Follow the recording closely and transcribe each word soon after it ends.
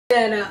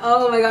And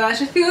oh my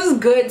gosh, it feels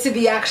good to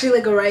be actually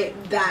like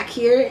right back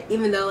here,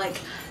 even though like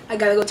I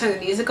gotta go turn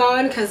the music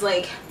on because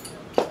like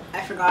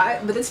I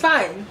forgot, but it's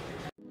fine.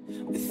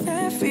 With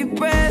every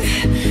breath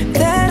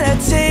that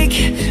I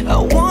take,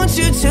 I want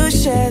you to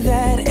share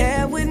that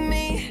air with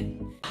me.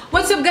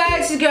 What's up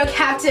guys, it's your girl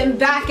Captain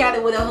back at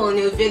it with a whole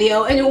new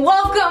video, and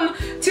welcome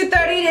to 30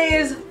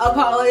 days of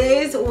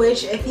holidays,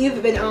 which if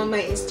you've been on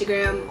my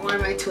Instagram or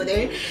my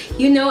Twitter,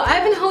 you know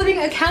I've been holding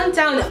a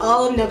countdown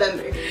all of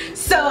November.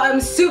 So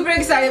I'm super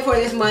excited for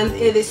this month.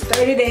 It is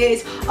 30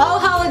 days, all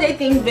holiday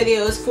themed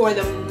videos for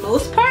the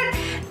most part,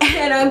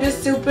 and I'm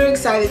just super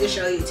excited to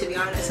show you, to be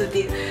honest with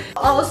you.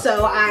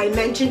 Also, I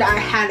mentioned I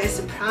had a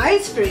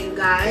surprise for you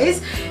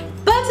guys,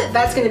 but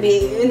that's gonna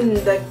be in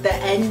the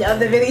end of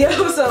the video,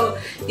 so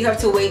you have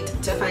to wait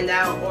to find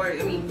out, or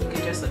I mean you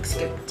can just like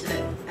skip to the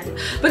end.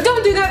 But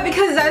don't do that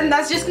because then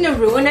that's just gonna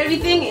ruin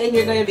everything and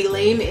you're gonna be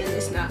lame and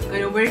it's not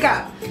gonna work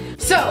out.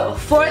 So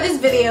for this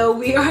video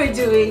we are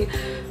doing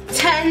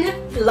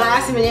 10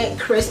 last minute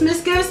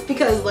Christmas gifts,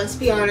 because let's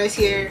be honest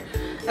here,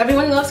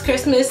 everyone loves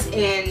Christmas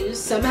and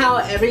somehow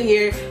every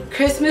year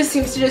Christmas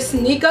seems to just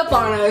sneak up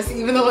on us,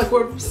 even though like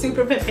we're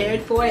super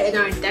prepared for it and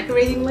are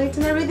decorating lights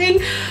and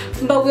everything,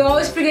 but we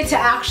always forget to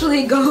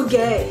actually go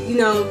get, you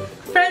know,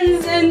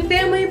 friends and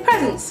family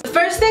presents. The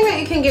first thing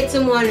that you can get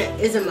someone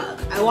is a mug.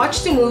 I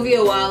watched a movie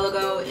a while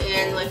ago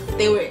and like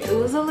it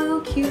was a little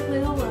cute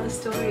little love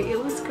story.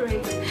 It was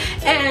great.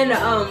 And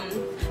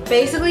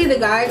basically the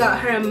guy got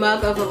her a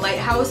mug of a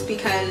lighthouse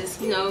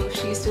because, you know,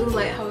 she used to do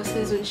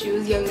lighthouses when she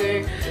was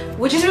younger,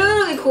 which is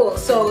really cool.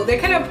 So they're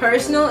kind of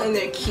personal and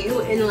they're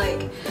cute, and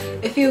like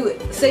if you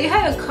say you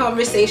had a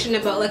conversation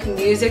about like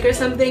music or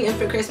something and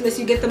for Christmas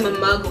you get them a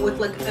mug with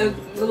like a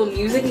little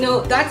music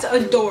note, that's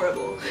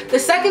adorable. The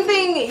second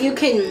thing you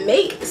can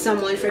make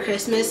someone for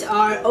Christmas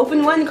are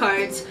open one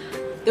cards.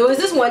 There was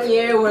this one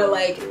year where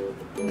like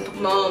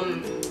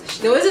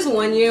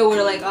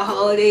a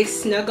holiday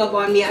snuck up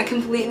on me. I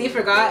completely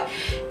forgot,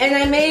 and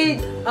I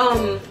made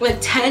like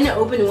 10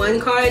 open one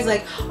cards,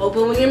 like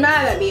open when you're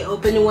mad at me,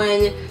 open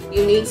when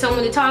you need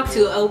someone to talk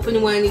to,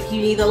 open when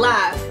you need a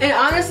laugh. And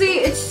honestly,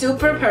 it's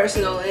super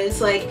personal, and it's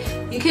like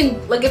you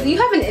can, like if you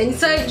have an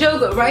inside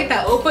joke, write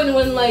that open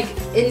when, like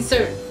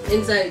insert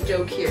inside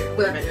joke here,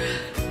 whatever.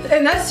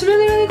 And that's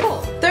really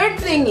cool. Third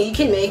thing you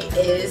can make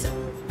is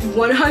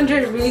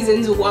 100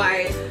 reasons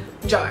why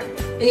jar.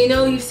 And you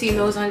know you've seen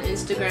those on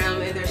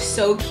Instagram and they're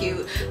so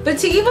cute. But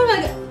to even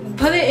like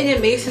put it in a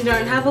mason jar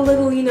and have a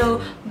little, you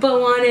know,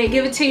 bow on it,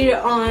 give it to your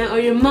aunt or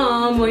your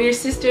mom or your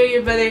sister or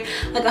your brother,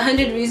 like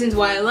 100 reasons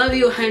why I love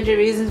you, 100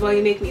 reasons why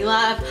you make me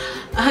laugh,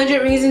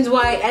 100 reasons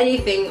why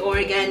anything, or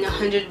again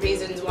 100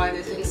 reasons why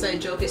this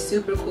inside joke is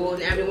super cool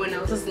and everyone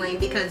else is lame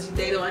because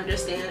they don't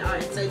understand our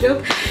inside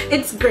joke.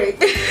 It's great.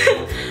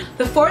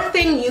 The fourth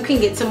thing you can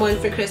get someone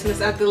for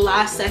Christmas at the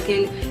last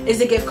second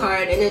is a gift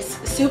card, and it's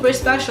super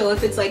special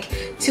if it's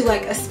like to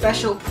like a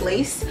special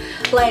place.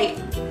 Like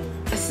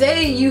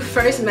say you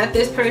first met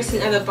this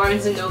person at a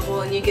Barnes &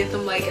 Noble and you give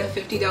them like a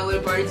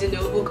 $50 Barnes &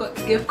 Noble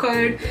gift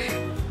card.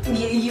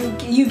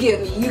 You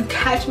give me, you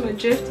catch my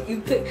drift.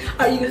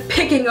 Are you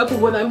picking up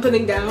what I'm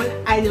putting down?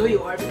 I know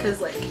you are, because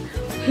like,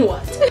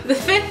 what? The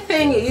fifth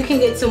thing you can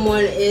get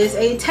someone is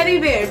a teddy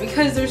bear,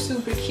 because they're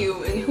super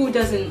cute, and who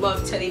doesn't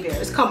love teddy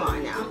bears? Come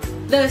on now.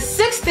 The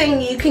sixth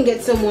thing you can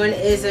get someone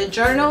is a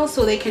journal,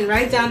 so they can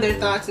write down their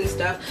thoughts and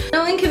stuff.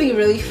 Journaling can be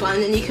really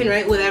fun and you can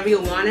write whatever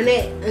you want in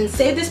it. And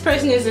say this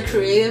person is a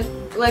creative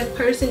like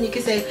person, you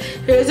can say,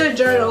 here's a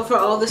journal for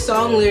all the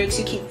song lyrics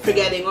you keep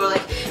forgetting, or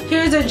like,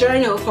 here's a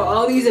journal for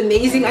all these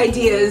amazing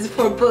ideas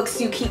for books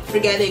you keep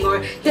forgetting, or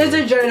here's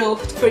a journal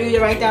for you to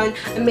write down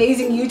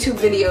amazing YouTube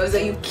videos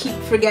that you keep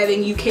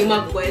forgetting you came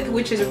up with,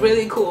 which is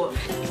really cool.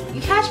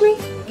 You catch me?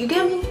 You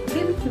get me?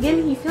 You get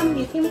me? You feel me?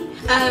 You feel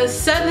me?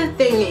 Seventh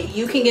thing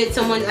you can get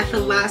someone at the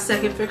last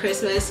second for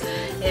Christmas,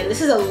 and this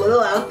is a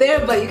little out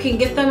there, but you can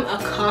get them a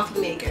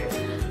coffee maker.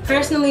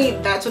 Personally,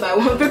 that's what I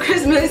want for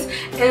Christmas,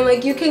 and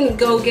like you can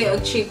go get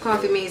a cheap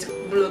coffee maker.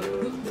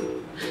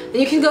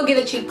 You can go get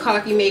a cheap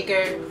coffee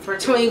maker for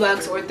 20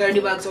 bucks or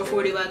 30 bucks or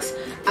 40 bucks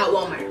at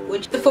Walmart.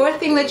 Which the fourth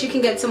thing that you can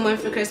get someone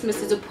for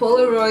Christmas is a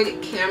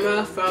Polaroid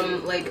camera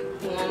from like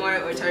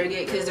Walmart or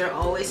Target, because they're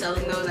always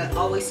selling those. I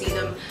always see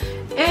them,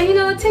 and you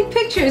know, take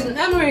pictures and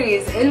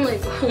memories and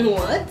like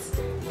what?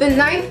 The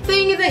ninth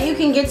thing that you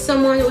can get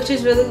someone, which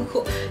is really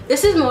cool,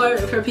 this is more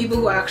for people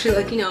who actually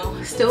like, you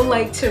know, still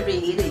like to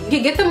read. You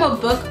can get them a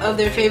book of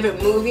their favorite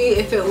movie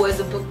if it was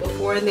a book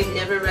before and they've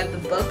never read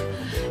the book,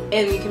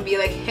 and you can be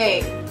like,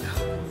 hey,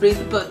 read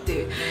the book,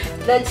 dude.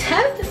 The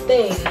 10th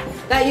thing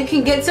that you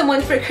can get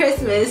someone for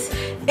Christmas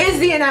is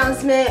the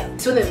announcement.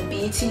 This wouldn't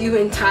be to you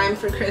in time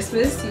for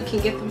Christmas. You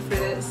can get them for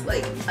this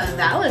like a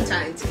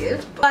Valentine's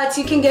gift, but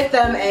you can get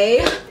them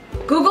a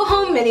Google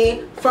Home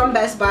Mini from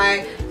Best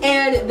Buy,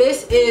 and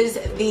this is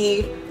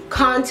the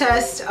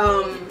contest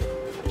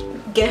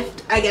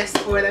gift, I guess,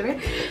 or whatever.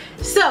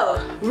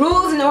 So,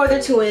 rules in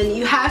order to win.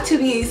 You have to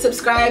be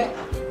subscribed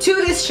to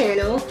this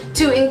channel.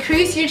 To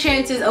increase your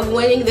chances of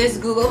winning this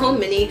Google Home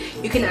Mini,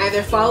 you can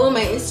either follow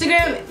my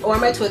Instagram or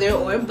my Twitter,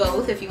 or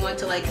both, if you want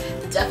to like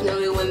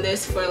definitely win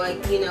this for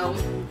like, you know,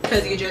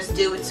 because you just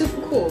do. It's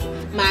super cool.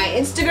 My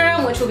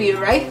Instagram, which will be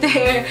right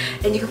there,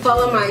 and you can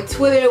follow my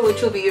Twitter,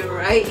 which will be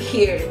right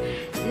here.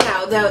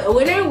 Now, the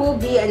winner will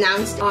be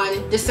announced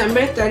on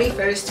December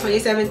 31st,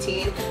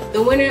 2017.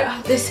 The winner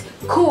of this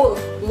cool,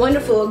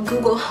 wonderful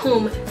Google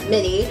Home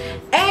Mini.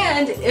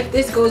 And if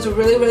this goes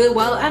really, really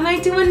well, I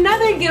might do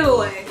another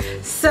giveaway.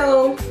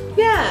 So,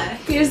 yeah,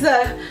 here's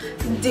the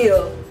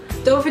deal.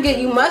 Don't forget,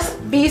 you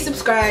must be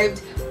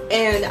subscribed,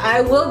 and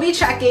I will be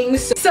checking.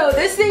 So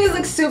this thing is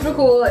like super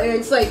cool, and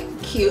it's like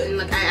cute, and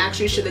like I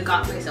actually should have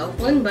got myself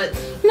one, but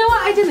you know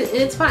what, I didn't,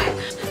 and it's fine.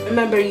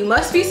 Remember, you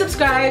must be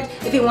subscribed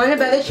if you want a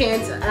better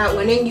chance at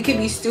winning. You can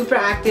be super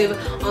active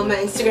on my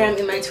Instagram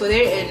and my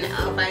Twitter, and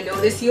if I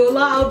notice you a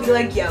lot, I'll be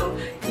like, yo,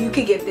 you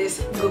could get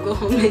this Google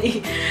Home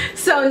Mini.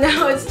 So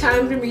now it's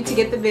time for me to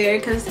get the bear,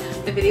 because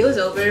the video is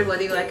over,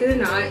 whether you like it or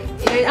not,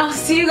 and I'll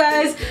see you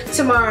guys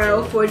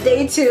tomorrow for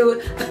day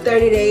 2 of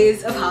 30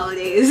 days of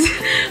holidays.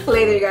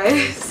 Later,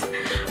 guys.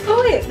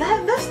 Oh wait,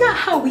 that's not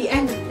how we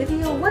end the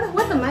video. What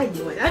am I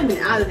doing? I've been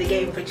out of the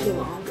game for too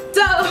long.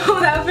 So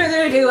without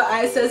further ado,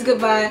 I says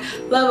goodbye.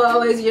 Love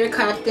always, your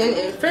captain,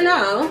 and for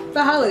now,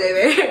 the holiday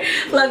bear.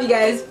 Love you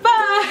guys.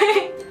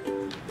 Bye.